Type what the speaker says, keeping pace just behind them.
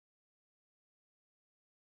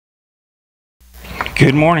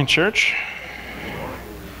Good morning, church.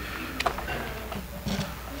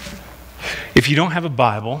 If you don't have a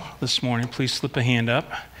Bible this morning, please slip a hand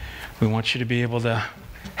up. We want you to be able to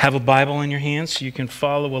have a Bible in your hands so you can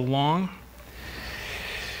follow along.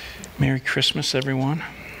 Merry Christmas, everyone.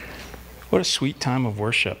 What a sweet time of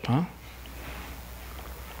worship, huh?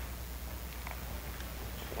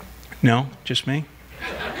 No, just me?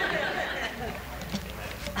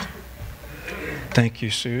 Thank you,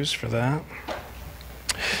 Suze, for that.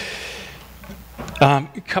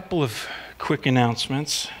 A couple of quick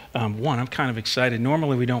announcements. One, I'm kind of excited.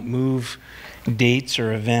 Normally we don't move dates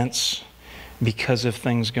or events because of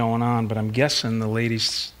things going on, but I'm guessing the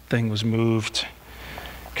ladies' thing was moved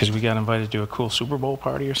because we got invited to a cool Super Bowl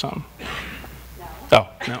party or something? No. Oh,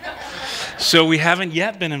 no. So we haven't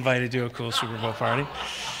yet been invited to a cool Super Bowl party.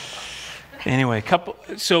 Anyway,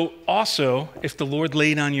 so also, if the Lord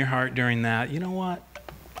laid on your heart during that, you know what?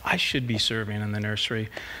 I should be serving in the nursery.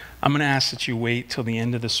 I'm going to ask that you wait till the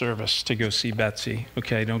end of the service to go see Betsy.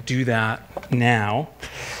 Okay, don't do that now.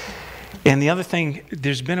 And the other thing,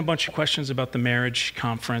 there's been a bunch of questions about the marriage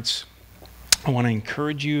conference. I want to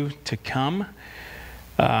encourage you to come.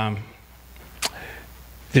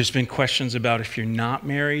 There's been questions about if you're not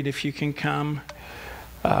married, if you can come.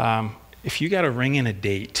 If you got a ring and a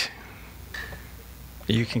date,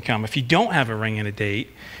 you can come. If you don't have a ring and a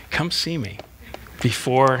date, come see me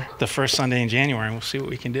before the first Sunday in January, and we'll see what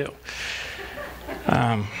we can do.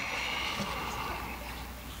 Trying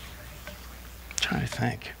to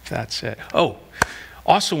think if that's it. Oh,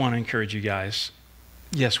 also want to encourage you guys.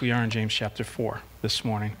 Yes, we are in James chapter 4 this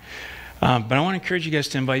morning. But I want to encourage you guys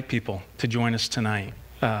to invite people to join us tonight.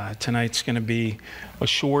 Tonight's going to be a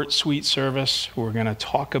short, sweet service. We're going to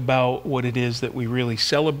talk about what it is that we really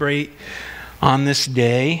celebrate on this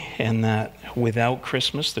day, and that without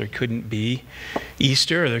Christmas there couldn't be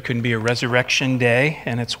Easter, or there couldn't be a resurrection day,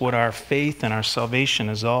 and it's what our faith and our salvation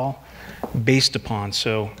is all based upon.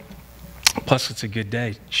 So, plus it's a good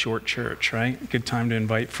day, short church, right? Good time to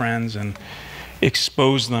invite friends and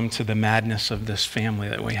expose them to the madness of this family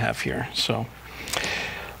that we have here. So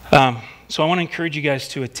I want to encourage you guys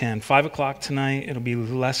to attend. 5 o'clock tonight, it'll be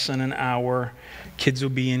less than an hour. Kids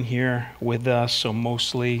will be in here with us, so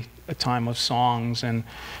mostly a time of songs and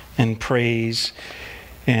praise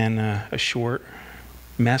and a short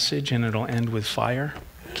message, and it'll end with fire,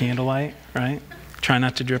 candlelight, right? Try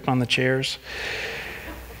not to drip on the chairs.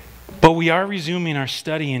 But we are resuming our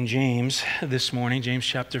study in James this morning, James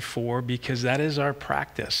chapter 4, because that is our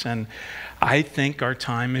practice. And I think our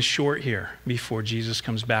time is short here before Jesus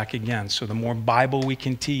comes back again. So the more Bible we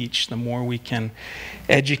can teach, the more we can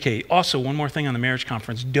educate. Also, one more thing on the marriage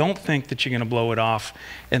conference. Don't think that you're going to blow it off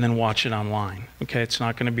and then watch it online. Okay, it's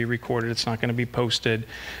not going to be recorded. It's not going to be posted,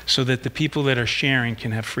 so that the people that are sharing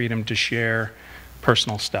can have freedom to share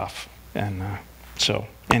personal stuff. And so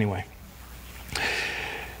anyway.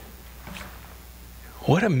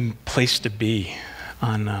 What a place to be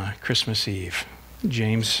on Christmas Eve.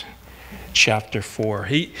 James chapter 4.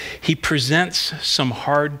 He presents some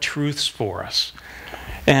hard truths for us.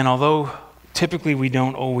 And although typically we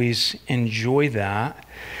don't always enjoy that,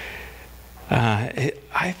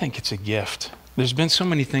 I think it's a gift. There's been so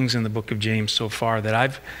many things in the book of James so far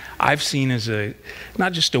that I've seen as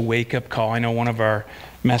not just a wake-up call. I know one of our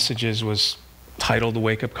messages was titled "A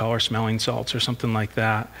Wake-Up Call" or "Smelling Salts" or something like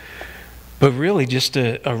that. But really just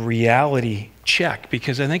a reality check,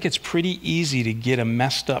 because I think it's pretty easy to get a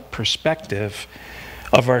messed up perspective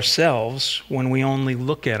of ourselves when we only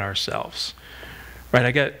look at ourselves. Right?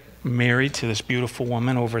 I got married to this beautiful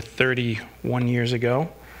woman over 31 years ago.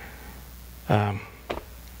 And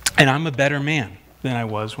I'm a better man than I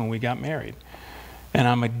was when we got married. And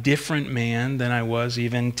I'm a different man than I was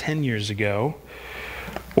even 10 years ago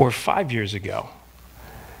or 5 years ago.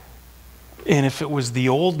 And if it was the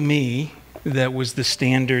old me that was the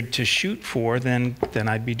standard to shoot for, then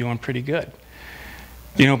I'd be doing pretty good.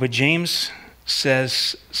 You know, but James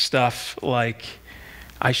says stuff like,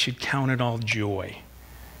 I should count it all joy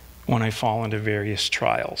when I fall into various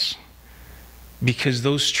trials, because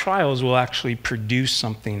those trials will actually produce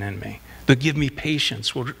something in me. They'll give me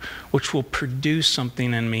patience, which will produce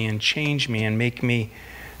something in me and change me and make me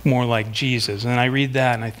more like Jesus. And I read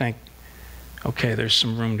that and I think, okay, there's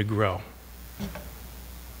some room to grow.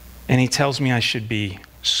 And he tells me I should be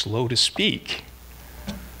slow to speak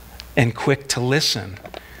and quick to listen,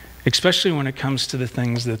 especially when it comes to the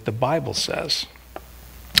things that the Bible says.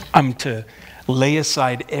 I'm to lay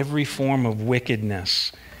aside every form of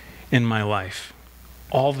wickedness in my life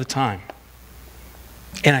all the time.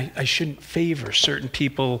 And I shouldn't favor certain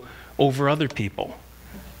people over other people,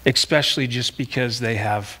 especially just because they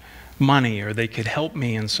have money, or they could help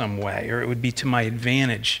me in some way, or it would be to my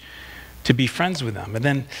advantage to be friends with them. And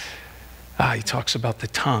then he talks about the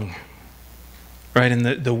tongue, right? And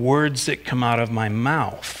the words that come out of my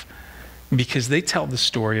mouth, because they tell the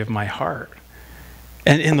story of my heart.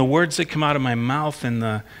 And the words that come out of my mouth in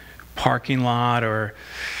the parking lot or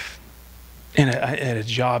at a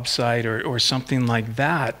job site or something like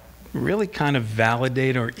that really kind of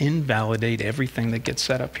validate or invalidate everything that gets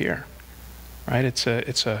set up here, right?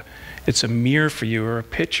 It's a mirror for you, or a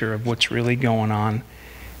picture of what's really going on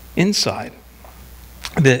inside.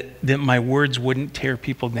 That my words wouldn't tear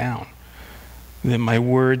people down. That my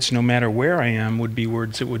words, no matter where I am, would be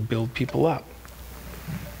words that would build people up.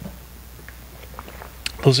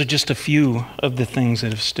 Those are just a few of the things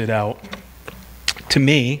that have stood out to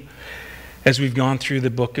me as we've gone through the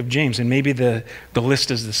book of James. And maybe the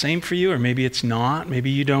list is the same for you, or maybe it's not. Maybe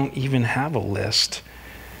you don't even have a list.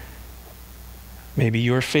 Maybe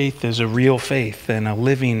your faith is a real faith and a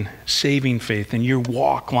living, saving faith, and your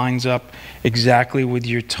walk lines up exactly with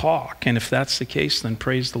your talk. And if that's the case, then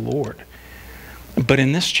praise the Lord. But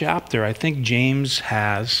in this chapter, I think James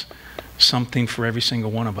has something for every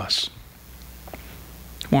single one of us.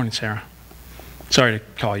 Good morning, Sarah. Sorry to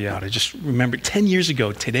call you out. I just remembered 10 years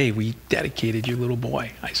ago today, we dedicated your little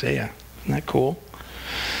boy, Isaiah. Isn't that cool?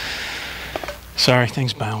 Sorry,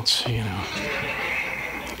 things bounce, you know.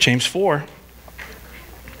 James 4.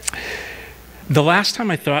 The last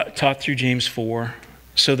time I taught through James 4,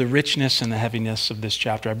 so the richness and the heaviness of this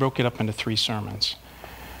chapter, I broke it up into 3 sermons.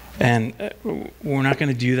 And we're not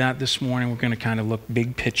going to do that this morning. We're going to kind of look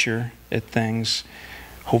big picture at things,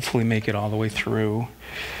 hopefully make it all the way through.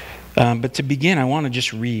 But to begin, I want to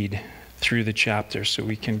just read through the chapter so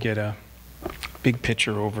we can get a big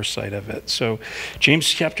picture oversight of it. So James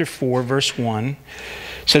chapter 4, verse 1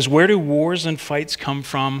 says, "Where do wars and fights come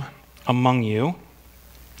from among you?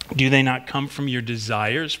 Do they not come from your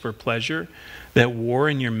desires for pleasure that war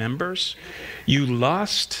in your members? You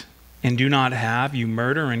lust and do not have. You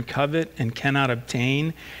murder and covet and cannot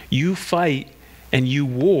obtain. You fight and you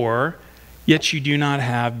war, yet you do not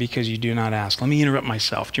have because you do not ask." Let me interrupt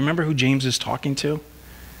myself. Do you remember who James is talking to?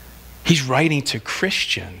 He's writing to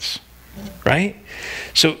Christians, right?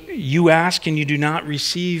 So you ask and you do not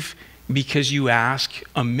receive because you ask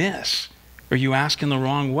amiss, or you ask in the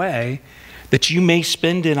wrong way, that you may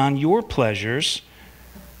spend it on your pleasures,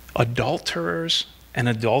 adulterers and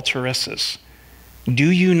adulteresses.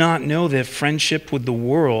 Do you not know that friendship with the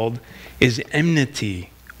world is enmity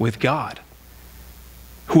with God?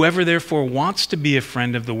 Whoever therefore wants to be a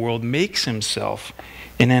friend of the world makes himself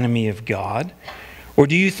an enemy of God. Or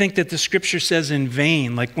do you think that the scripture says in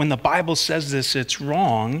vain, like when the Bible says this, it's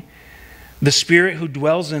wrong? The Spirit who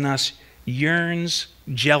dwells in us yearns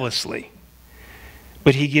jealously,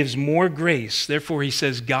 but he gives more grace. Therefore, he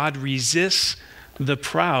says, God resists the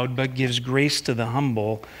proud, but gives grace to the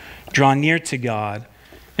humble. Draw near to God,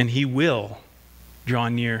 and he will draw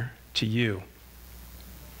near to you.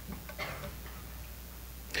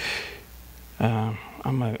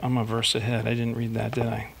 I'm a verse ahead. I didn't read that, did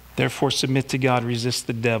I? Therefore, submit to God, resist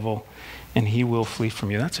the devil, and he will flee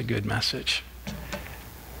from you. That's a good message.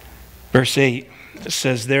 Verse 8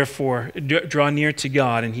 says, therefore, draw near to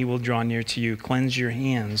God, and he will draw near to you. Cleanse your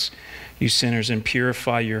hands, you sinners, and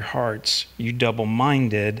purify your hearts, you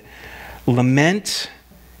double-minded. Lament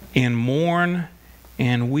and mourn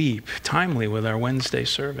and weep. Timely with our Wednesday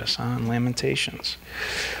service on Lamentations.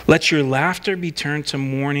 Let your laughter be turned to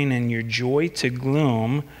mourning and your joy to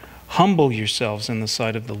gloom. Humble yourselves in the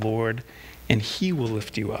sight of the Lord, and he will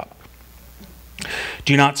lift you up.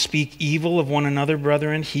 Do not speak evil of one another,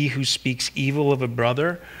 brethren. He who speaks evil of a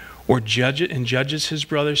brother or judges his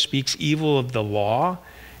brother speaks evil of the law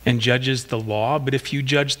and judges the law. But if you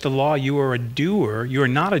judge the law, you are a doer. You are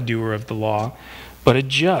not a doer of the law, but a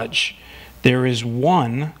judge. There is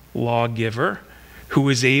one lawgiver who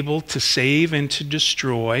is able to save and to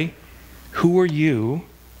destroy. Who are you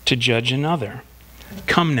to judge another?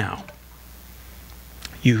 Come now,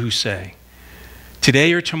 you who say,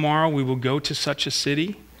 today or tomorrow we will go to such a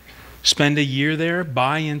city, spend a year there,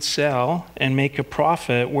 buy and sell, and make a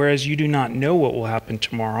profit, whereas you do not know what will happen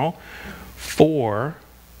tomorrow. For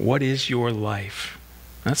what is your life?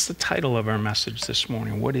 That's the title of our message this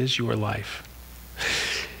morning. What is your life?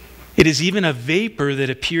 It is even a vapor that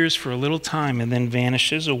appears for a little time and then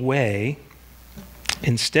vanishes away.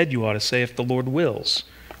 Instead, you ought to say, if the Lord wills,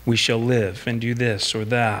 we shall live and do this or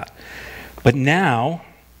that. But now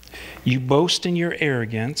you boast in your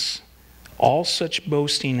arrogance. All such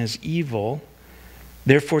boasting is evil.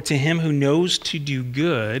 Therefore, to him who knows to do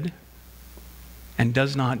good and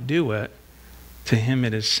does not do it, to him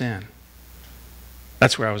it is sin.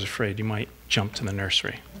 That's where I was afraid you might jump to the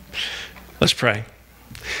nursery. Let's pray.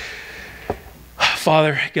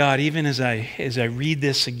 Father God, even as I read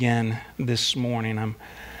this again this morning, I'm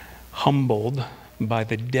humbled by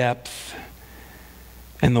the depth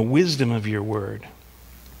and the wisdom of your word.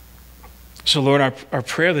 So Lord, our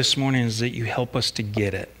prayer this morning is that you help us to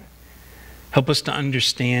get it. Help us to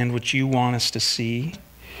understand what you want us to see.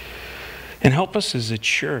 And help us as a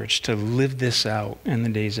church to live this out in the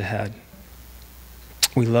days ahead.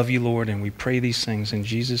 We love you, Lord, and we pray these things in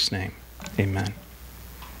Jesus' name. Amen.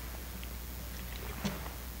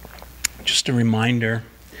 Just a reminder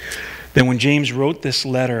that when James wrote this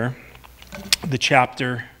letter, the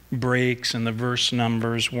chapter breaks and the verse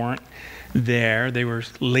numbers weren't there. They were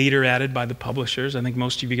later added by the publishers. I think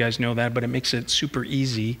most of you guys know that, but it makes it super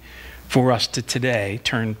easy for us to today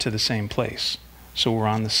turn to the same place. So we're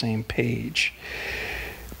on the same page.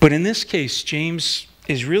 But in this case, James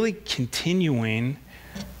is really continuing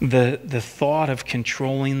the thought of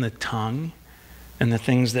controlling the tongue and the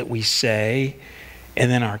things that we say,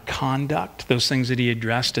 and then our conduct, those things that he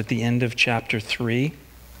addressed at the end of chapter 3.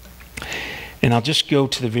 And I'll just go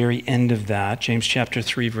to the very end of that, James chapter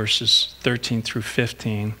 3, verses 13 through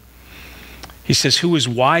 15. He says, "Who is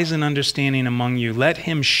wise and understanding among you? Let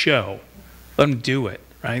him show." Let him do it,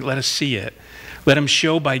 right? Let us see it. "Let him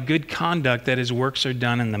show by good conduct that his works are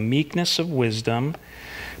done in the meekness of wisdom.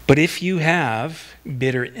 But if you have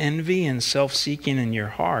bitter envy and self-seeking in your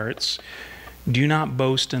hearts, do not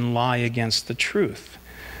boast and lie against the truth.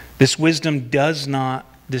 This wisdom does not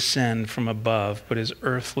descend from above, but is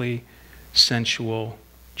earthly, sensual,"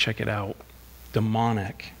 check it out,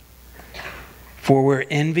 "demonic. For where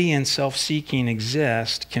envy and self-seeking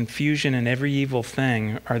exist, confusion and every evil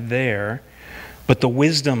thing are there. But the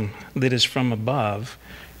wisdom that is from above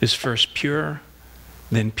is first pure,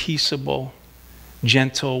 then peaceable,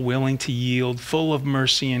 gentle, willing to yield, full of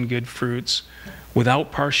mercy and good fruits,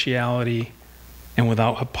 without partiality and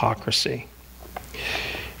without hypocrisy."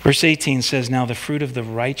 Verse 18 says, "Now the fruit of the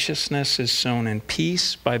righteousness is sown in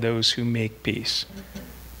peace by those who make peace."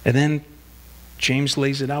 And then James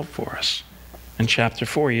lays it out for us. In chapter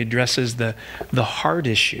 4, he addresses the heart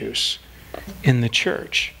issues in the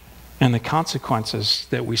church and the consequences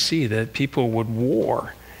that we see, that people would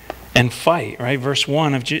war and fight, right? Verse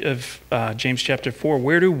 1 of James chapter 4,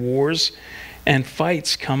 "Where do wars and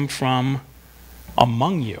fights come from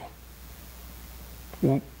among you?"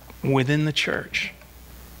 Within the church,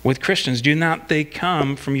 with Christians. "Do not they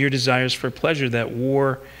come from your desires for pleasure that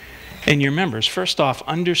war in your members?" First off,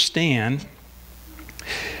 understand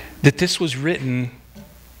that this was written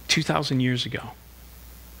 2,000 years ago.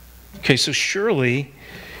 Okay, so surely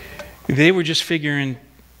they were just figuring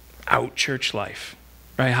out church life,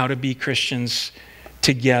 right? How to be Christians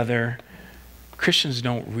together. Christians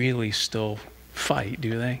don't really still fight,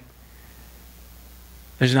 do they?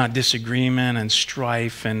 There's not disagreement and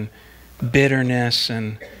strife and bitterness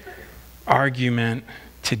and argument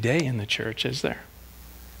today in the church, is there?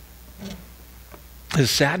 The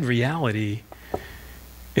sad reality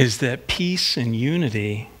is that peace and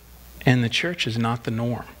unity in the church is not the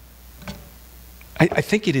norm. I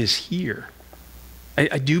think it is here.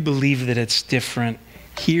 I do believe that it's different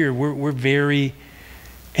here. We're very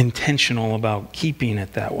intentional about keeping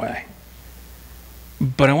it that way.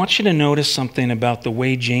 But I want you to notice something about the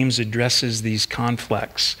way James addresses these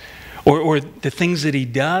conflicts, or the things that he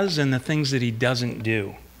does and the things that he doesn't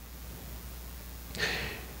do.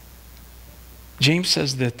 James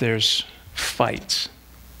says that there's fights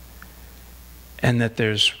and that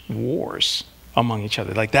there's wars among each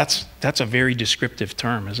other. Like that's a very descriptive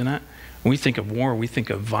term, isn't it? When we think of war, we think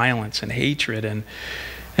of violence and hatred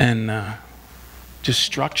and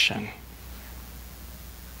destruction.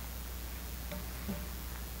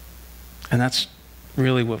 And that's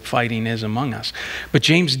really what fighting is among us. But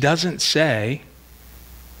James doesn't say,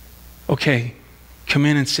 okay, come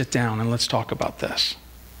in and sit down and let's talk about this.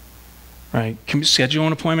 Right? Schedule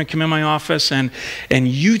an appointment, come in my office, and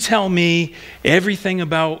you tell me everything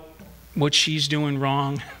about what she's doing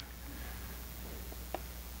wrong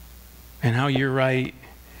and how you're right.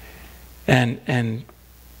 And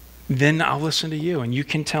then I'll listen to you, and you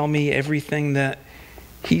can tell me everything that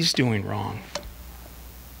he's doing wrong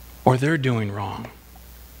or they're doing wrong,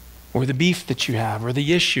 or the beef that you have, or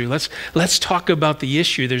the issue. Let's talk about the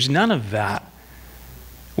issue. There's none of that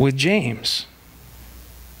with James.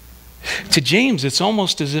 To James, it's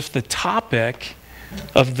almost as if the topic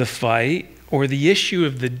of the fight or the issue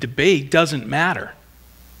of the debate doesn't matter.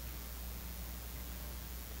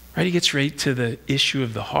 Right? He gets right to the issue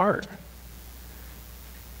of the heart.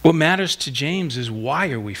 What matters to James is,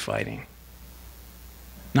 why are we fighting?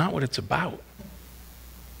 Not what it's about.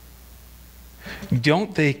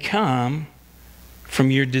 Don't they come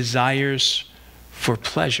from your desires for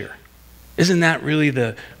pleasure? Isn't that really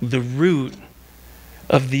the root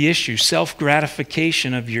of the issue?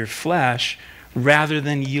 Self-gratification of your flesh rather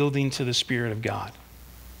than yielding to the Spirit of God.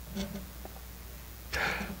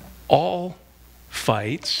 All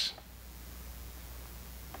fights,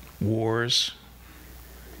 wars,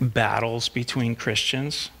 battles between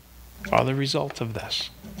Christians are the result of this.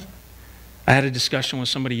 I had a discussion with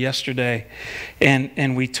somebody yesterday,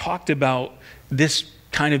 and we talked about this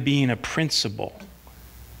kind of being a principle.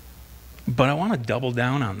 But I want to double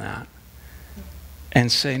down on that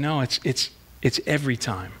and say, no, it's every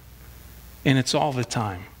time. And it's all the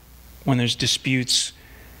time when there's disputes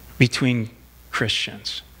between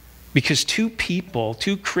Christians. Because two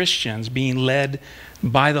Christians being led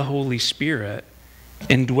by the Holy Spirit,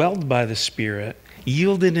 indwelled by the Spirit,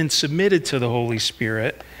 yielded and submitted to the Holy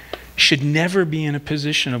Spirit, should never be in a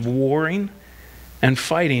position of warring and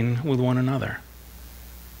fighting with one another.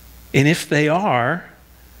 And if they are,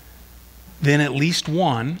 then at least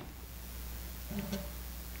one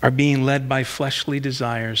are being led by fleshly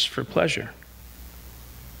desires for pleasure.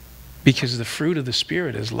 Because the fruit of the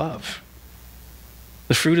Spirit is love.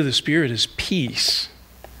 The fruit of the Spirit is peace.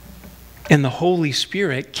 And the Holy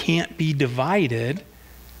Spirit can't be divided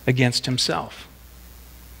against himself.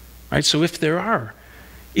 Right? So if there are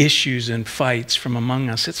issues and fights from among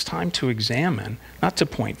us, it's time to examine, not to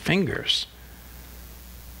point fingers,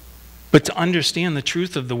 but to understand the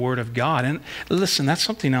truth of the Word of God. And listen, that's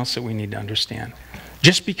something else that we need to understand.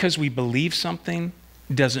 Just because we believe something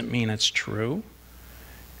doesn't mean it's true.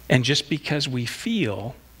 And just because we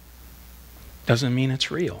feel doesn't mean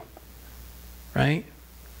it's real. Right?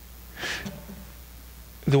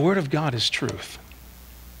 The Word of God is truth.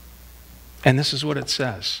 And this is what it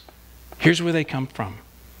says. Here's where they come from.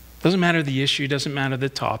 Doesn't matter the issue, doesn't matter the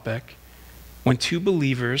topic. When two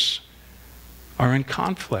believers are in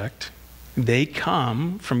conflict, they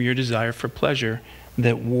come from your desire for pleasure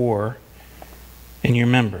that war in your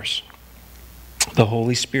members. The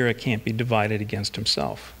Holy Spirit can't be divided against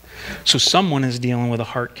himself. So someone is dealing with a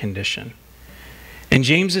heart condition. And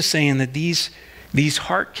James is saying that these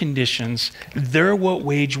heart conditions, they're what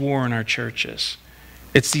wage war in our churches.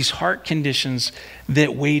 It's these heart conditions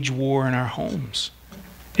that wage war in our homes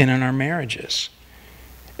and in our marriages.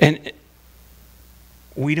 And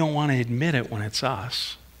we don't want to admit it when it's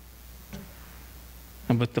us.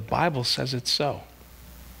 But the Bible says it's so.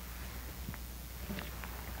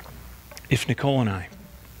 If Nicole and I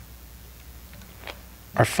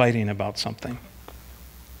are fighting about something,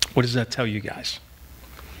 what does that tell you guys?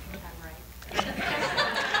 I'm right.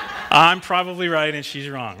 I'm probably right and she's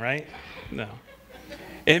wrong, right? No.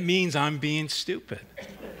 It means I'm being stupid.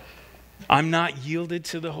 I'm not yielded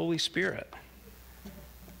to the Holy Spirit.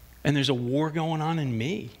 And there's a war going on in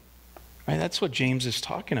me. Right? That's what James is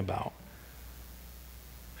talking about.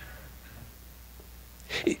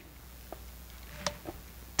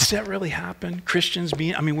 Does that really happen? Christians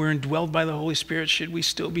being, we're indwelled by the Holy Spirit. Should we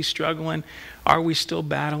still be struggling? Are we still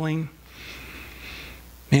battling?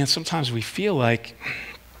 Man, sometimes we feel like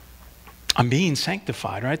I'm being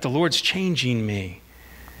sanctified, right? The Lord's changing me.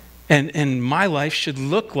 And my life should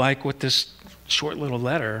look like what this short little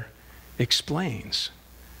letter explains.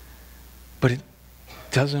 But it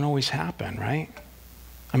doesn't always happen, right?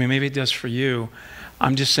 Maybe it does for you.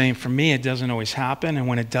 I'm just saying for me, it doesn't always happen. And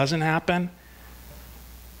when it doesn't happen,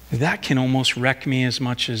 that can almost wreck me as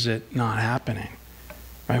much as it not happening.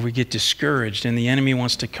 Right? We get discouraged and the enemy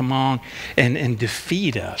wants to come on and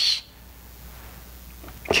defeat us.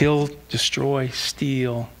 Kill, destroy,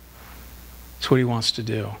 steal. That's what he wants to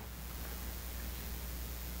do.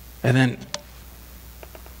 And then,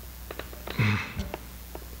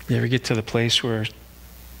 you ever get to the place where,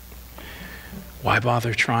 why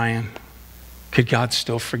bother trying? Could God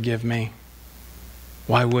still forgive me?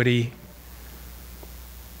 Why would he?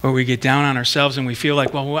 Or we get down on ourselves and we feel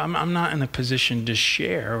like, well, I'm not in a position to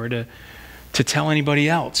share or to tell anybody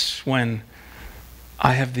else when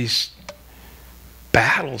I have these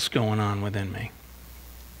battles going on within me.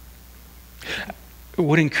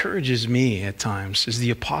 What encourages me at times is the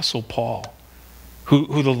Apostle Paul,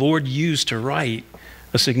 who the Lord used to write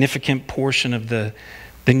a significant portion of the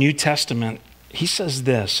New Testament. He says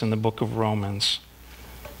this in the book of Romans,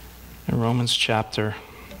 in Romans chapter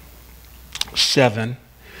 7.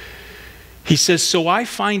 He says, so I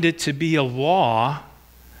find it to be a law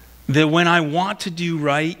that when I want to do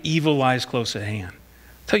right, evil lies close at hand.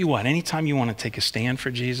 Tell you what, anytime you want to take a stand for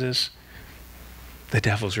Jesus, the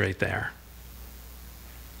devil's right there.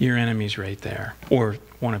 Your enemy's right there, or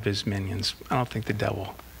one of his minions. I don't think the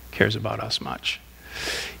devil cares about us much.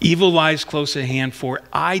 Evil lies close at hand, for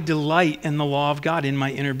I delight in the law of God in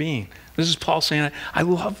my inner being. This is Paul saying, I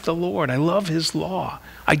love the Lord. I love his law.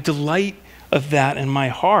 I delight of that in my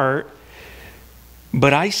heart.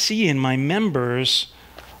 But I see in my members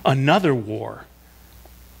another war,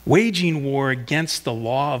 waging war against the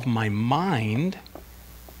law of my mind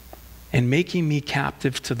and making me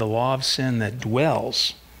captive to the law of sin that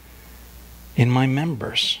dwells in my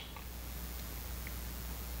members.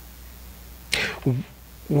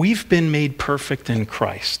 We've been made perfect in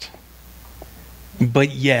Christ,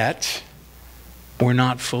 but yet we're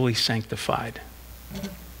not fully sanctified.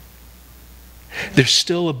 There's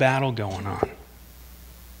still a battle going on.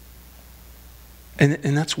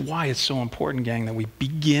 And that's why it's so important, gang, that we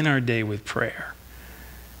begin our day with prayer.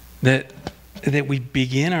 That we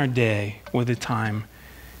begin our day with a time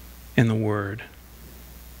in the Word.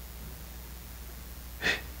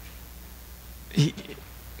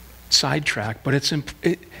 Sidetrack, but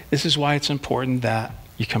this is why it's important that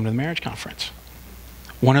you come to the marriage conference.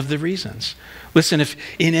 One of the reasons. Listen, if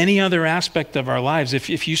in any other aspect of our lives,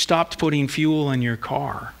 if you stopped putting fuel in your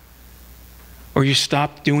car, or you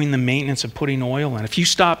stopped doing the maintenance of putting oil in, if you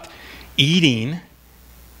stopped eating,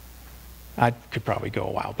 I could probably go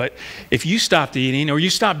a while, but if you stopped eating or you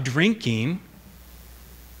stopped drinking,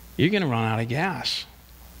 you're going to run out of gas.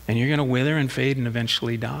 And you're going to wither and fade and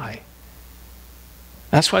eventually die.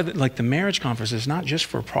 That's why the marriage conference is not just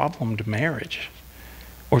for problemed marriage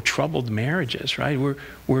or troubled marriages, right?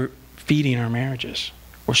 We're feeding our marriages.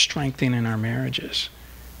 We're strengthening our marriages.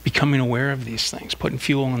 Becoming aware of these things. Putting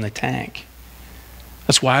fuel in the tank.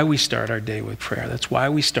 That's why we start our day with prayer. That's why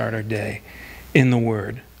we start our day in the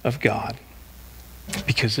Word of God.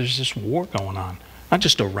 Because there's this war going on. Not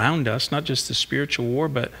just around us, not just the spiritual war,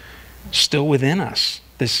 but still within us.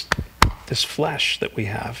 This flesh that we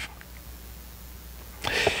have.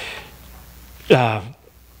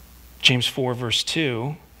 James 4 verse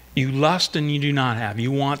 2, you lust and you do not have.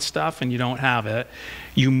 You want stuff and you don't have it.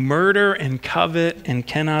 You murder and covet and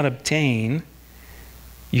cannot obtain.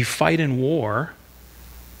 You fight in war,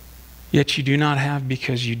 yet you do not have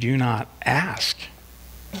because you do not ask.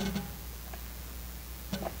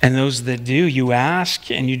 And those that do, you ask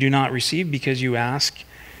and you do not receive because you ask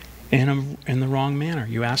in the wrong manner.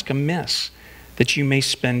 You ask amiss, that you may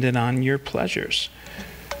spend it on your pleasures.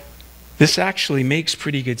 This actually makes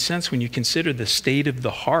pretty good sense when you consider the state of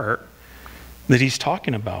the heart that he's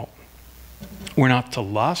talking about. We're not to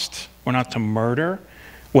lust, we're not to murder,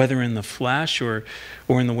 whether in the flesh or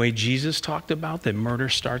in the way Jesus talked about, that murder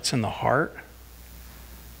starts in the heart.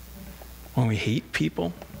 When we hate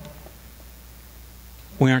people,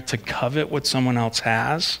 we aren't to covet what someone else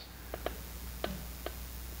has.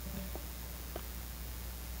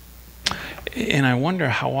 And I wonder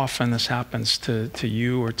how often this happens to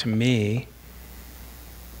you or to me.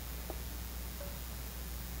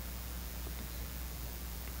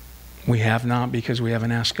 We have not because we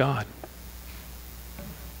haven't asked God.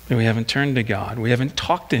 We haven't turned to God. We haven't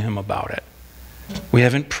talked to Him about it. We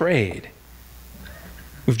haven't prayed.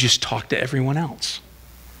 We've just talked to everyone else.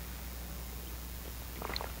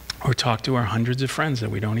 Or talked to our hundreds of friends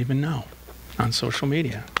that we don't even know on social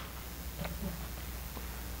media.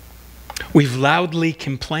 We've loudly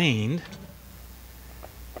complained,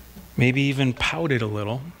 maybe even pouted a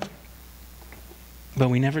little, but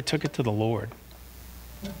we never took it to the Lord.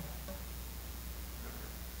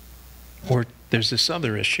 Or there's this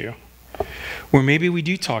other issue where maybe we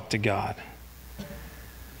do talk to God,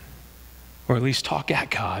 or at least talk at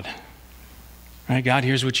God. Right? God,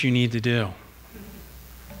 here's what you need to do.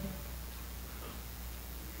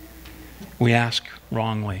 We ask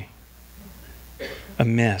wrongly.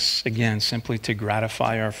 Amiss, again, simply to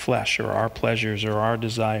gratify our flesh or our pleasures or our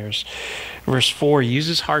desires. Verse 4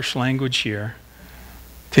 uses harsh language here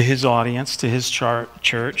to his audience, to his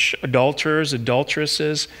church. Adulterers,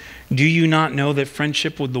 adulteresses, do you not know that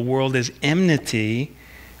friendship with the world is enmity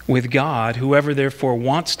with God? Whoever therefore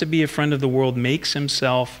wants to be a friend of the world makes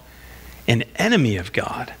himself an enemy of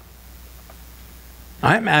God.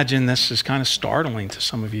 I imagine this is kind of startling to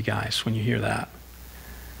some of you guys when you hear that.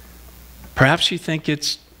 Perhaps you think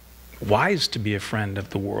it's wise to be a friend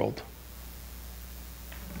of the world.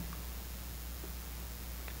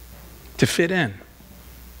 To fit in.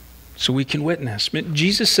 So we can witness.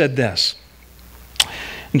 Jesus said this.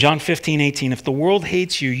 In John 15:18, if the world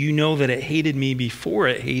hates you, you know that it hated me before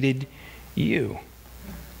it hated you.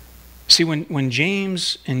 See, when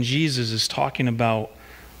James and Jesus is talking about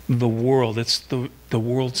the world, it's the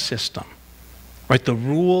world system. Right? The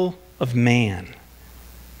rule of man.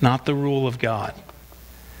 Not the rule of God.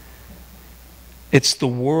 It's the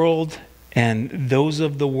world and those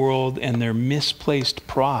of the world and their misplaced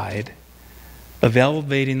pride of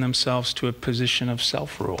elevating themselves to a position of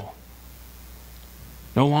self-rule.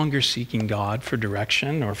 No longer seeking God for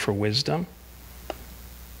direction or for wisdom.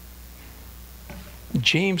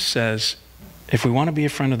 James says, if we want to be a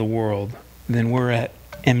friend of the world, then we're at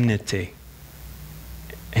enmity.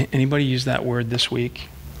 Anybody use that word this week,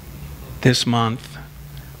 this month,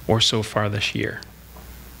 or so far this year?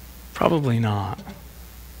 Probably not.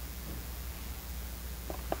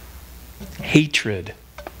 Hatred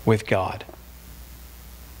with God.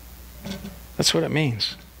 That's what it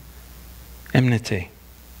means. Enmity.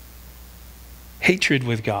 Hatred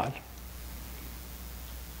with God.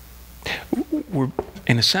 We're,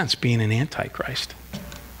 in a sense, being an antichrist.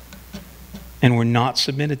 And we're not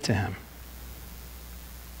submitted to him.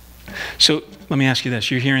 So let me ask you this.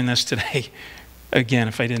 You're hearing this today. Again,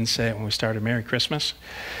 if I didn't say it when we started, Merry Christmas.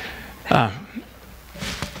 And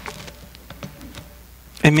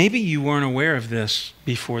maybe you weren't aware of this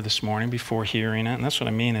before this morning, before hearing it. And that's what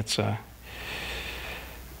I mean. It's a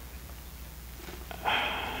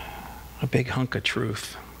big hunk of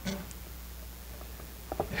truth.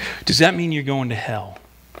 Does that mean you're going to hell?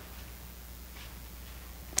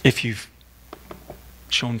 If you've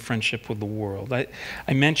shown friendship with the world. I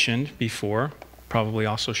mentioned before, probably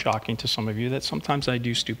also shocking to some of you, that sometimes I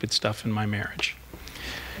do stupid stuff in my marriage.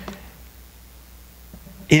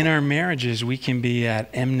 In our marriages, we can be at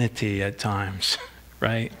enmity at times,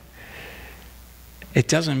 right? It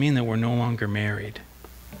doesn't mean that we're no longer married.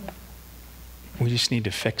 We just need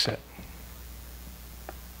to fix it.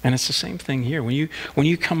 And it's the same thing here. When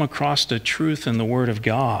you come across the truth in the Word of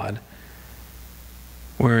God,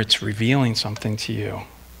 where it's revealing something to you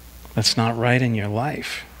that's not right in your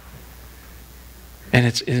life, and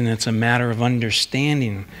it's a matter of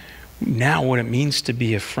understanding now what it means to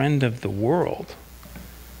be a friend of the world.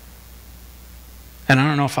 And I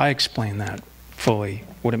don't know if I explained that fully,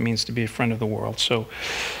 what it means to be a friend of the world. So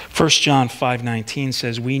 1 John 5:19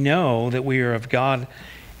 says, we know that we are of God,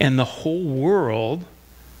 and the whole world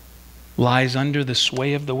lies under the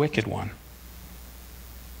sway of the wicked one.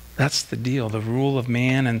 That's the deal. The rule of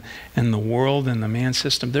man and the world and the man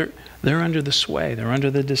system, they're under the sway. They're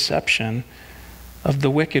under the deception of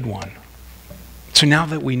the wicked one. So now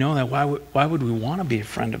that we know that, why would we want to be a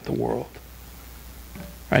friend of the world?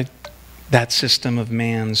 Right? That system of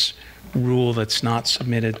man's rule that's not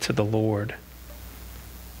submitted to the Lord.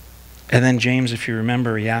 And then James, if you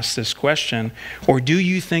remember, he asked this question, or do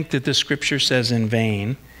you think that the scripture says in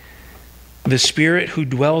vain, the Spirit who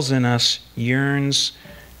dwells in us yearns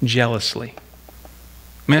jealously?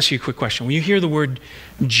 Let me ask you a quick question. When you hear the word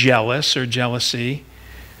jealous or jealousy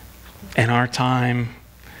in our time,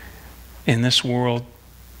 in this world,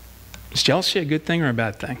 is jealousy a good thing or a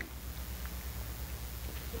bad thing?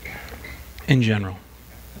 In general.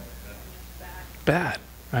 Bad,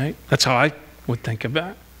 right? That's how I would think of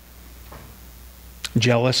that.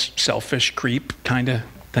 Jealous, selfish, creep kind of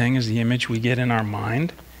thing is the image we get in our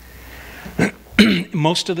mind.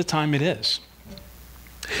 Most of the time it is.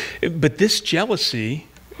 But this jealousy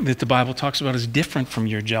that the Bible talks about is different from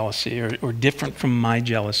your jealousy or different from my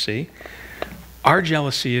jealousy. Our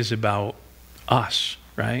jealousy is about us,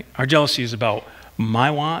 right? Our jealousy is about my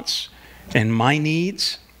wants and my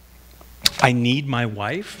needs. I need my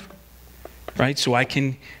wife, right? So I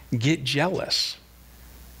can get jealous.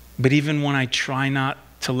 But even when I try not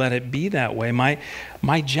to let it be that way,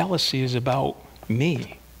 my jealousy is about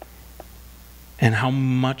me and how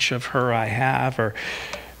much of her I have, or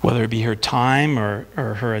whether it be her time or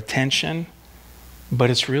her attention, but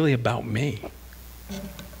it's really about me.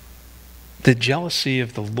 The jealousy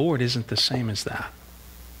of the Lord isn't the same as that,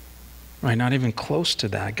 right? Not even close to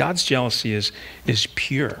that. God's jealousy is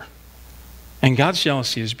pure. And God's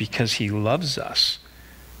jealousy is because he loves us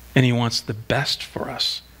and he wants the best for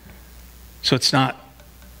us. So it's not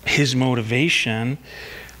his motivation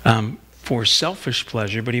for selfish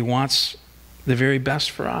pleasure, but he wants the very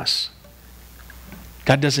best for us.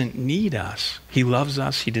 God doesn't need us. He loves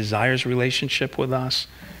us. He desires relationship with us,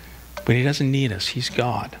 but he doesn't need us. He's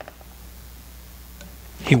God.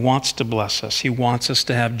 He wants to bless us. He wants us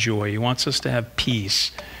to have joy. He wants us to have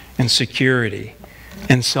peace and security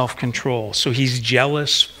and self-control. So he's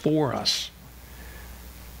jealous for us.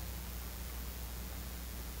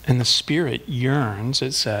 And the Spirit yearns,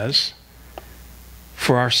 it says,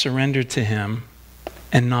 for our surrender to him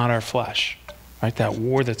and not our flesh. Right? That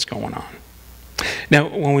war that's going on. Now,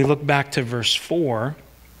 when we look back to verse 4,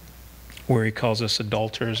 where he calls us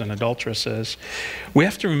adulterers and adulteresses, we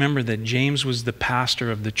have to remember that James was the pastor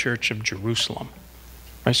of the church of Jerusalem.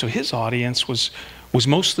 Right? So his audience was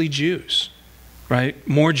mostly Jews. right?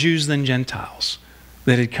 More Jews than Gentiles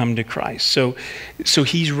that had come to Christ. So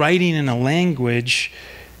he's writing in a language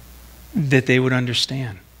that they would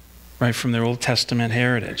understand, right, from their Old Testament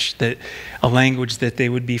heritage, that a language that they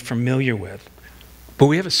would be familiar with. But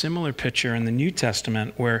we have a similar picture in the New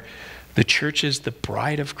Testament where the church is the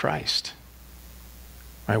bride of Christ.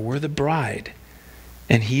 Right? We're the bride,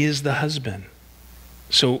 and he is the husband.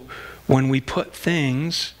 So when we put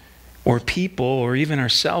things or people or even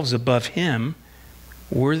ourselves above him,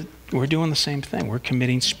 we're doing the same thing. We're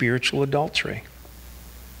committing spiritual adultery.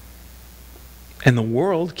 And the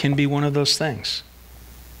world can be one of those things.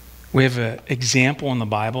 We have an example in the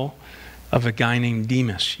Bible of a guy named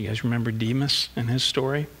Demas. You guys remember Demas and his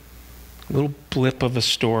story? A little blip of a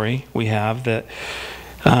story we have that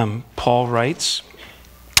Paul writes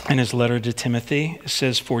in his letter to Timothy. It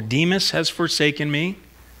says, "For Demas has forsaken me,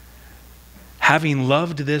 having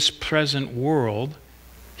loved this present world,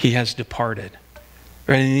 he has departed."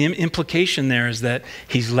 Right? And the implication there is that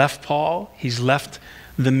he's left Paul, he's left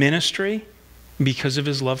the ministry because of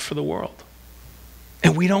his love for the world.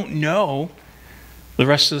 And we don't know the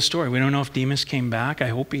rest of the story. We don't know if Demas came back. I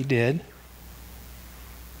hope he did.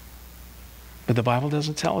 But the Bible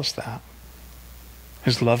doesn't tell us that.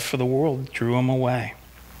 His love for the world drew him away.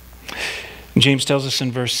 James tells us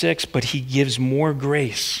in verse 6, "But he gives more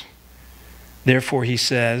grace. Therefore," he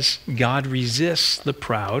says, "God resists the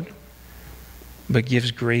proud, but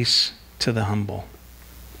gives grace to the humble."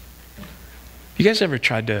 You guys ever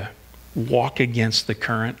tried to walk against the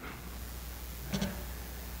current?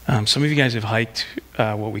 Some of you guys have hiked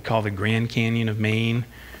what we call the Grand Canyon of Maine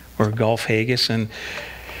or Gulf Haggis, and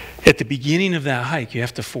at the beginning of that hike, you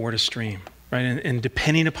have to ford a stream, right? And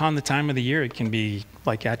depending upon the time of the year, it can be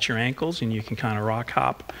like at your ankles, and you can kind of rock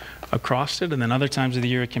hop across it, and then other times of the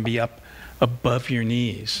year, it can be up above your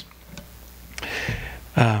knees.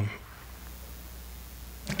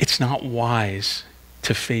 It's not wise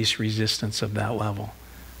to face resistance of that level.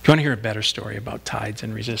 If you want to hear a better story about tides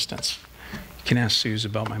and resistance, you can ask Suze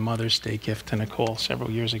about my Mother's Day gift to Nicole several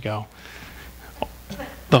years ago.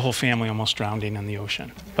 The whole family almost drowning in the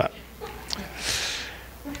ocean. But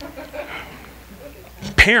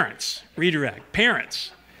parents, redirect.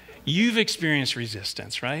 Parents, you've experienced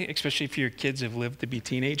resistance, right? Especially if your kids have lived to be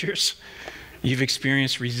teenagers. You've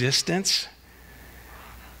experienced resistance.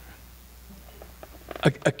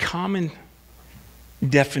 A common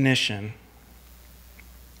definition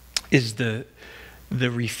is the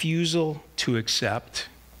refusal to accept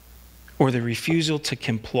or the refusal to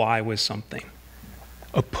comply with something,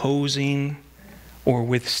 opposing or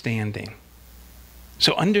withstanding.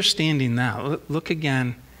 So understanding that, look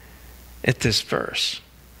again at this verse.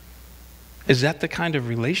 Is that the kind of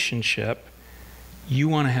relationship you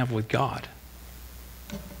want to have with God?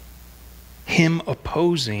 Him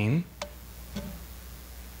opposing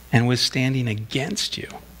and withstanding against you.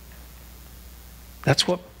 That's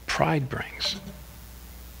what pride brings.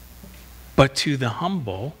 But to the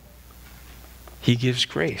humble, he gives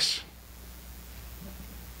grace.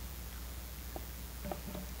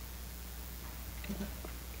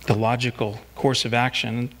 The logical course of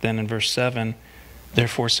action, then in verse 7,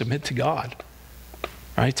 therefore submit to God.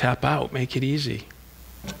 Right? Tap out, make it easy.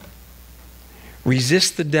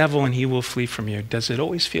 Resist the devil and he will flee from you. Does it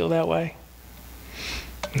always feel that way?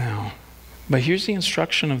 No. But here's the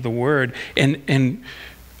instruction of the word. And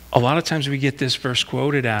a lot of times we get this verse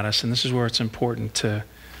quoted at us, and this is where it's important to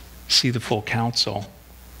see the full counsel.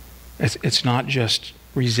 It's not just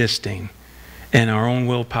resisting in our own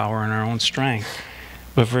willpower and our own strength.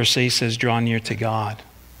 But verse 8 says, draw near to God.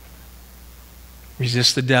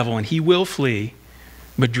 Resist the devil and he will flee,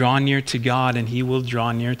 but draw near to God and he will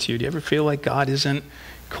draw near to you. Do you ever feel like God isn't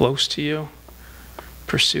close to you?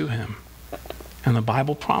 Pursue him. And the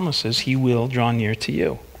Bible promises he will draw near to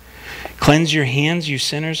you. Cleanse your hands, you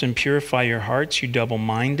sinners, and purify your hearts, you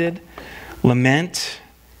double-minded. Lament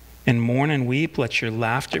and mourn and weep. Let your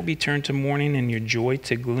laughter be turned to mourning and your joy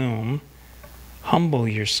to gloom. Humble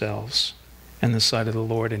yourselves in the sight of the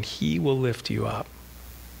Lord, and he will lift you up.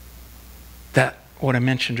 That, what I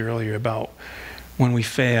mentioned earlier about when we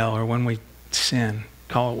fail or when we sin,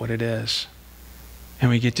 call it what it is. And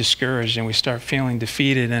we get discouraged and we start feeling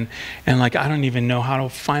defeated and like, I don't even know how to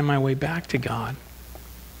find my way back to God.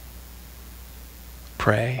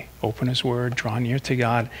 Pray, open his word, draw near to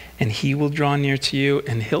God, and he will draw near to you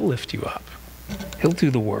and he'll lift you up. He'll do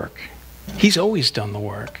the work. He's always done the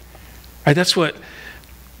work. Right? That's what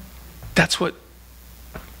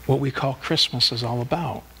we call Christmas is all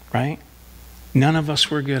about, right? None of us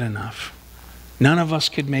were good enough. None of us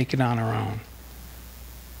could make it on our own.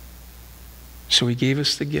 So he gave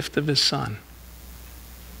us the gift of his son.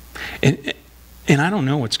 And And I don't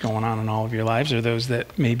know what's going on in all of your lives, or those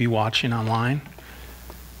that may be watching online.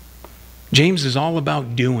 James is all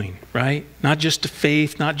about doing, right? Not just a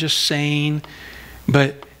faith, not just saying,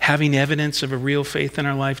 but having evidence of a real faith in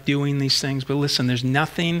our life, doing these things. But listen, there's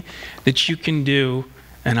nothing that you can do,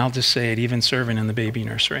 and I'll just say it, even serving in the baby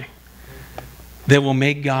nursery, that will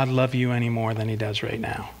make God love you any more than he does right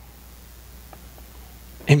now.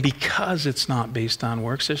 And because it's not based on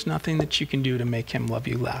works, there's nothing that you can do to make him love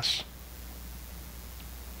you less.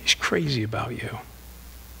 He's crazy about you.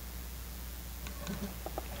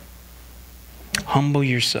 Humble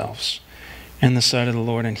yourselves in the sight of the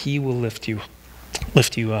Lord, and he will lift you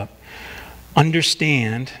up.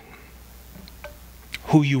 Understand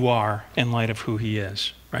who you are in light of who he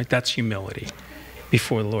is, right? That's humility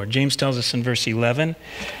before the Lord. James tells us in verse 11,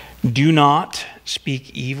 do not speak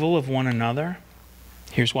evil of one another.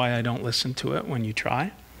 Here's why I don't listen to it when you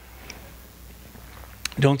try.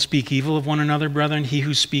 Don't speak evil of one another, brethren. He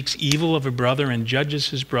who speaks evil of a brother and judges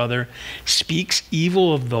his brother speaks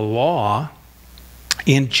evil of the law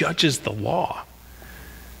and judges the law.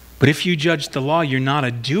 But if you judge the law, you're not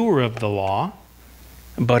a doer of the law,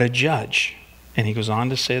 but a judge. And he goes on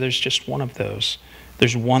to say there's just one of those.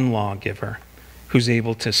 There's one lawgiver who's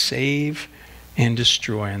able to save and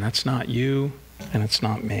destroy. And that's not you, and it's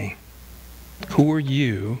not me. Who are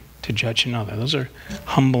you to judge another? Those are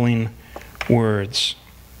humbling words.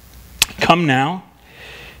 Come now.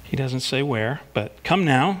 He doesn't say where, but come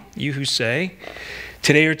now, you who say,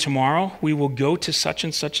 today or tomorrow we will go to such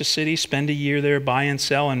and such a city, spend a year there, buy and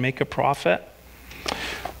sell, and make a profit.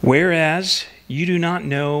 Whereas you do not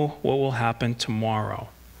know what will happen tomorrow.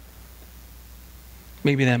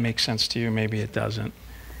 Maybe that makes sense to you, maybe it doesn't.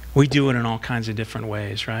 We do it in all kinds of different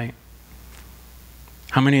ways, right?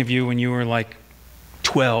 How many of you, when you were like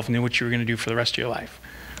 12, knew what you were going to do for the rest of your life?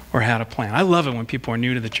 Or had a plan? I love it when people are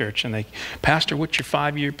new to the church and they, Pastor, what's your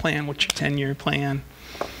 5-year plan? What's your 10-year plan?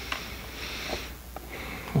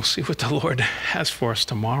 We'll see what the Lord has for us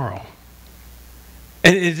tomorrow.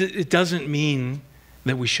 And it doesn't mean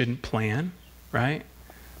that we shouldn't plan, right?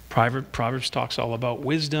 Proverbs talks all about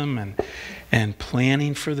wisdom and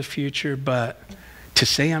planning for the future, but to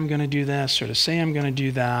say I'm going to do this or to say I'm going to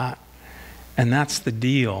do that, and that's the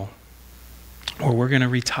deal, or we're going to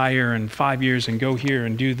retire in 5 years and go here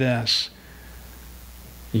and do this,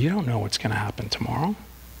 you don't know what's going to happen tomorrow.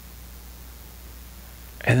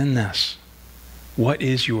 And then this, what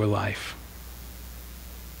is your life?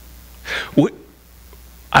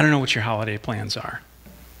 I don't know what your holiday plans are.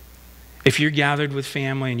 If you're gathered with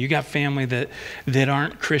family and you got family that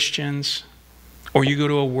aren't Christians, or you go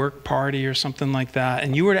to a work party or something like that,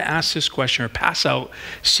 and you were to ask this question or pass out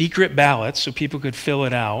secret ballots so people could fill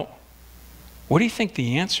it out, what do you think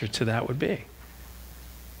the answer to that would be?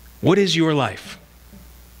 What is your life?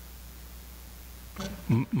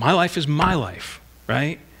 My life is my life,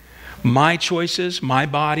 right? My choices, my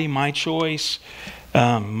body, my choice,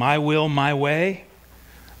 my will, my way,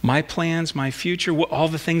 my plans, my future, all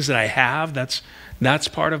the things that I have, that's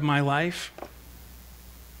part of my life.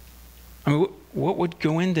 I mean, what would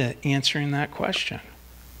go into answering that question?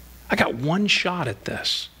 I got one shot at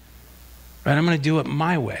this, right? I'm going to do it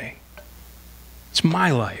my way. It's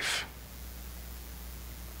my life.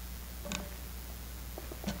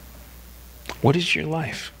 What is your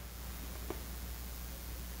life?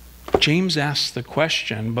 James asks the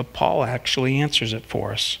question, but Paul actually answers it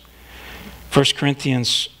for us. 1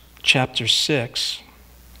 Corinthians chapter 6,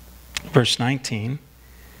 verse 19.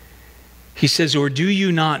 He says, or do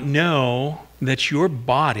you not know that your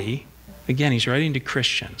body, again, he's writing to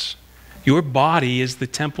Christians, your body is the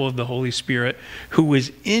temple of the Holy Spirit who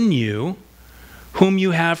is in you, whom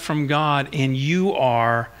you have from God, and you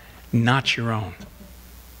are not your own.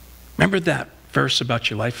 Remember that verse about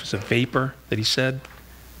your life as a vapor that he said?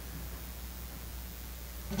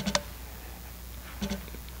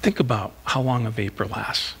 Think about how long a vapor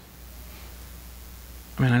lasts.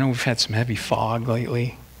 I mean, I know we've had some heavy fog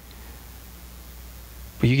lately.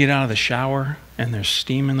 But you get out of the shower and there's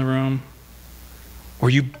steam in the room, or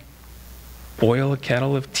you boil a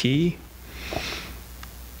kettle of tea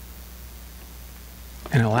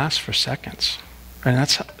and it lasts for seconds. And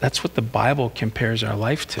that's what the Bible compares our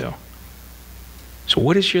life to. So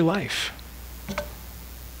what is your life?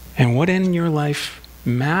 And what in your life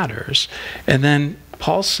matters? And then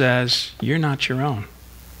Paul says, you're not your own,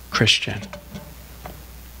 Christian.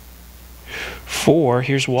 For,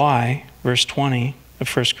 here's why, verse 20 of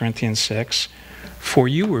 1 Corinthians 6, for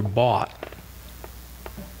you were bought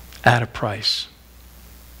at a price.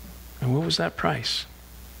 And what was that price?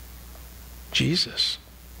 Jesus.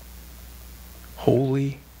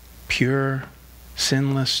 Holy, pure,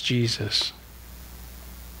 sinless Jesus.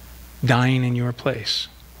 dying in your place,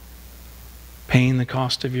 paying the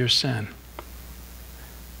cost of your sin.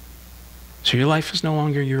 So your life is no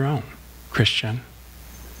longer your own, Christian.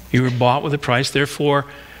 You were bought with a price. Therefore,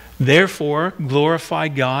 glorify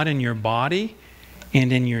God in your body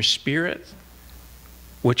and in your spirit,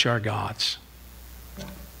 which are God's.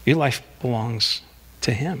 Your life belongs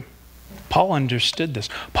to Him. Paul understood this.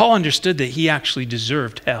 Paul understood that he actually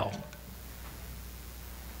deserved hell.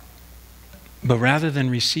 But rather than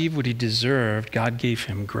receive what he deserved, God gave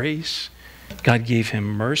him grace. God gave him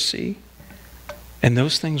mercy. And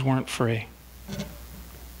those things weren't free.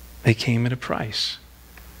 They came at a price.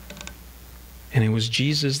 And it was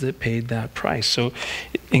Jesus that paid that price. So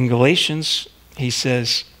in Galatians, he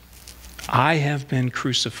says, I have been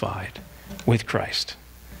crucified with Christ.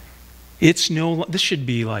 This should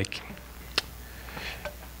be like,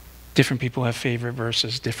 different people have favorite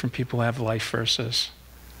verses, different people have life verses.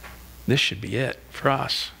 This should be it for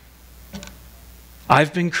us.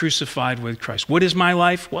 I've been crucified with Christ. What is my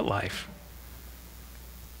life? What life?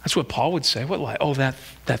 That's what Paul would say. What life? Oh, that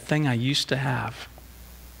thing I used to have.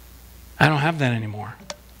 I don't have that anymore.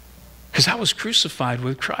 Because I was crucified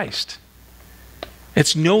with Christ.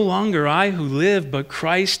 It's no longer I who live, but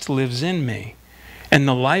Christ lives in me. And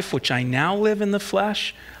the life which I now live in the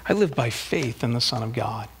flesh, I live by faith in the Son of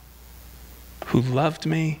God, who loved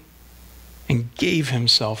me and gave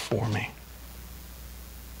himself for me.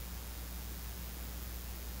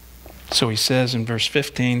 So he says in verse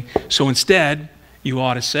 15, so instead, you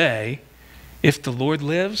ought to say, if the Lord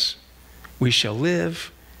lives, we shall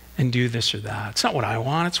live and do this or that. It's not what I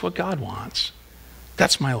want, it's what God wants.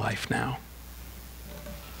 That's my life now.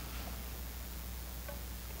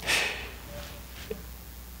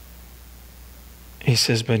 He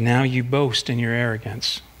says, but now you boast in your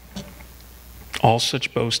arrogance. All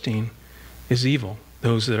such boasting is evil.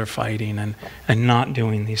 Those that are fighting and not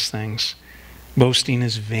doing these things. Boasting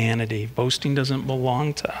is vanity. Boasting doesn't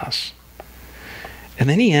belong to us. And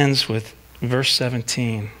then he ends with verse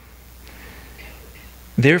 17.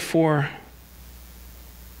 Therefore,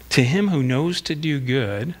 to him who knows to do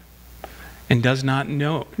good and does not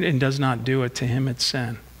do it, to him it's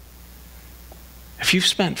sin. If you've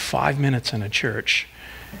spent 5 minutes in a church,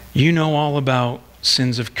 you know all about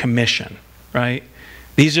sins of commission, right?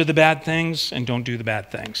 These are the bad things, and don't do the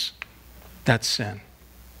bad things. That's sin.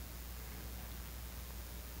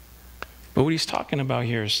 But what he's talking about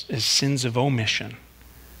here is sins of omission,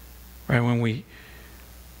 right? When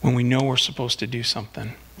we know we're supposed to do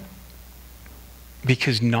something.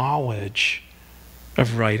 Because knowledge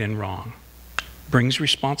of right and wrong brings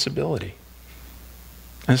responsibility.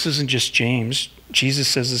 And this isn't just James. Jesus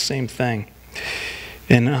says the same thing.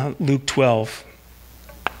 In Luke 12,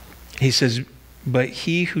 he says, but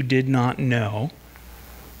he who did not know,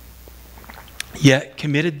 yet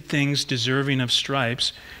committed things deserving of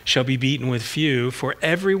stripes, shall be beaten with few. For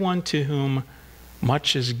everyone to whom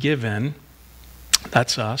much is given,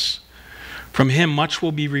 that's us, from him much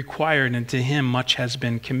will be required, and to him much has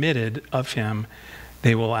been committed of him,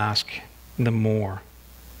 they will ask the more.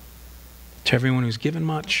 To everyone who's given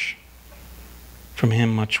much, from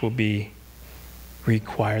him much will be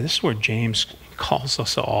required. This is where James calls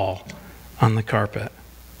us all on the carpet.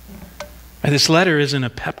 This letter isn't a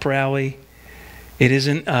pep rally. It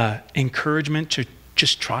isn't encouragement to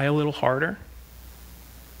just try a little harder.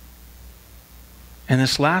 In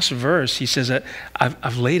this last verse, he says that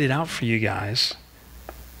I've laid it out for you guys.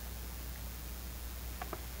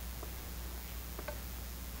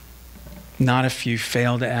 Not if you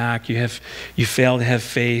fail to act, you fail to have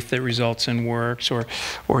faith that results in works,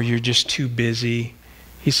 or you're just too busy.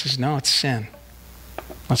 He says, no, it's sin.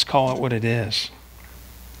 Let's call it what it is.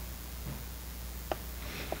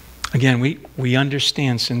 Again, we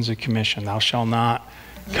understand sins of commission. Thou shalt not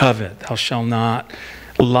covet. Thou shalt not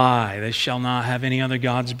lie. They shall not have any other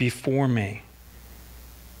gods before me.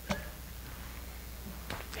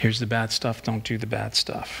 Here's the bad stuff. Don't do the bad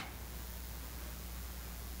stuff.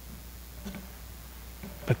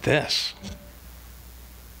 But this,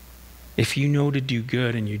 if you know to do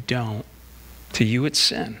good and you don't, to you it's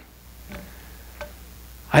sin.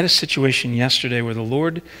 I had a situation yesterday where the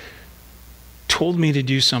Lord told me to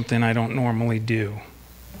do something I don't normally do.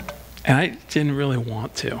 And I didn't really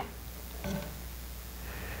want to.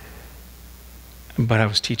 But I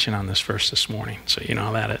was teaching on this verse this morning, so you know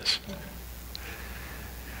how that is.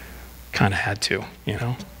 Kind of had to, you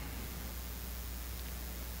know.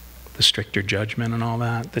 The stricter judgment and all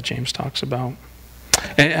that James talks about.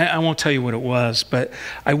 And I won't tell you what it was, but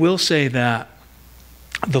I will say that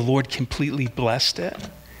the Lord completely blessed it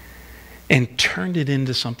and turned it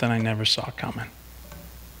into something I never saw coming.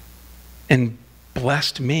 And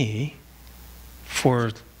blessed me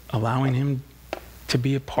for allowing him to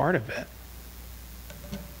be a part of it.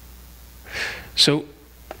 So,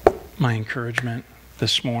 my encouragement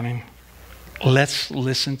this morning, let's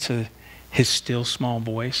listen to his still small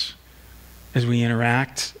voice as we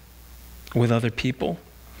interact with other people.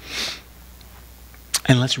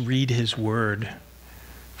 And let's read his word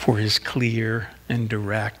for his clear and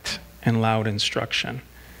direct and loud instruction.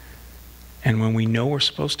 And when we know we're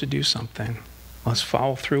supposed to do something, let's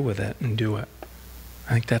follow through with it and do it.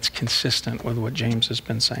 I think that's consistent with what James has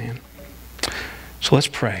been saying. So let's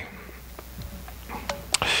pray.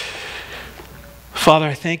 Father,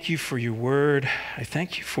 I thank you for your word. I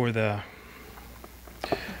thank you for the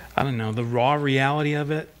raw reality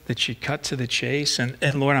of it, that you cut to the chase.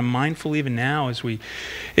 And Lord, I'm mindful even now as we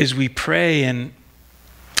pray, and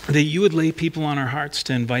that you would lay people on our hearts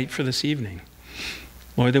to invite for this evening.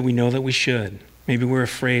 Lord, that we know that we should. Maybe we're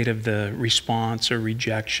afraid of the response or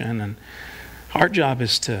rejection, and our job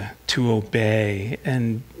is to obey,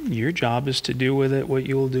 and your job is to do with it what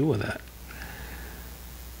you will do with it.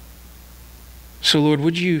 So Lord,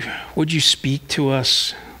 would you speak to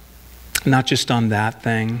us, not just on that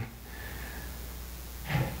thing.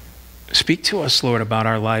 Speak to us, Lord, about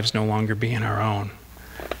our lives no longer being our own,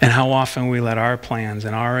 and how often we let our plans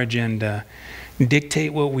and our agenda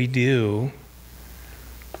dictate what we do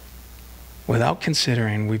without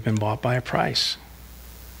considering we've been bought by a price.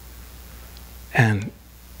 And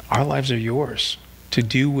our lives are yours to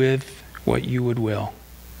do with what you would will.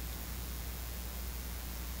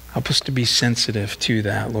 Help us to be sensitive to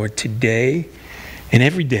that, Lord, today and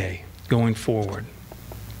every day going forward.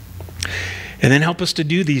 And then help us to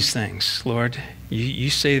do these things, Lord. You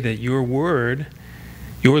say that your word,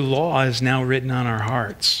 your law is now written on our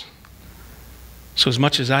hearts. So as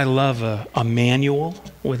much as I love a manual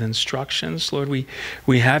with instructions, Lord,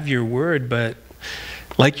 we have your word, but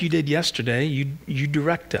like you did yesterday, you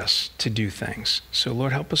direct us to do things. So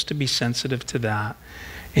Lord, help us to be sensitive to that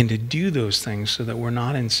and to do those things so that we're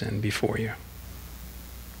not in sin before you.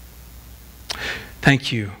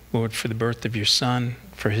 Thank you, Lord, for the birth of your Son,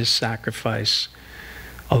 for his sacrifice,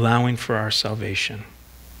 allowing for our salvation.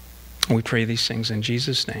 And we pray these things in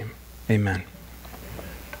Jesus' name. Amen.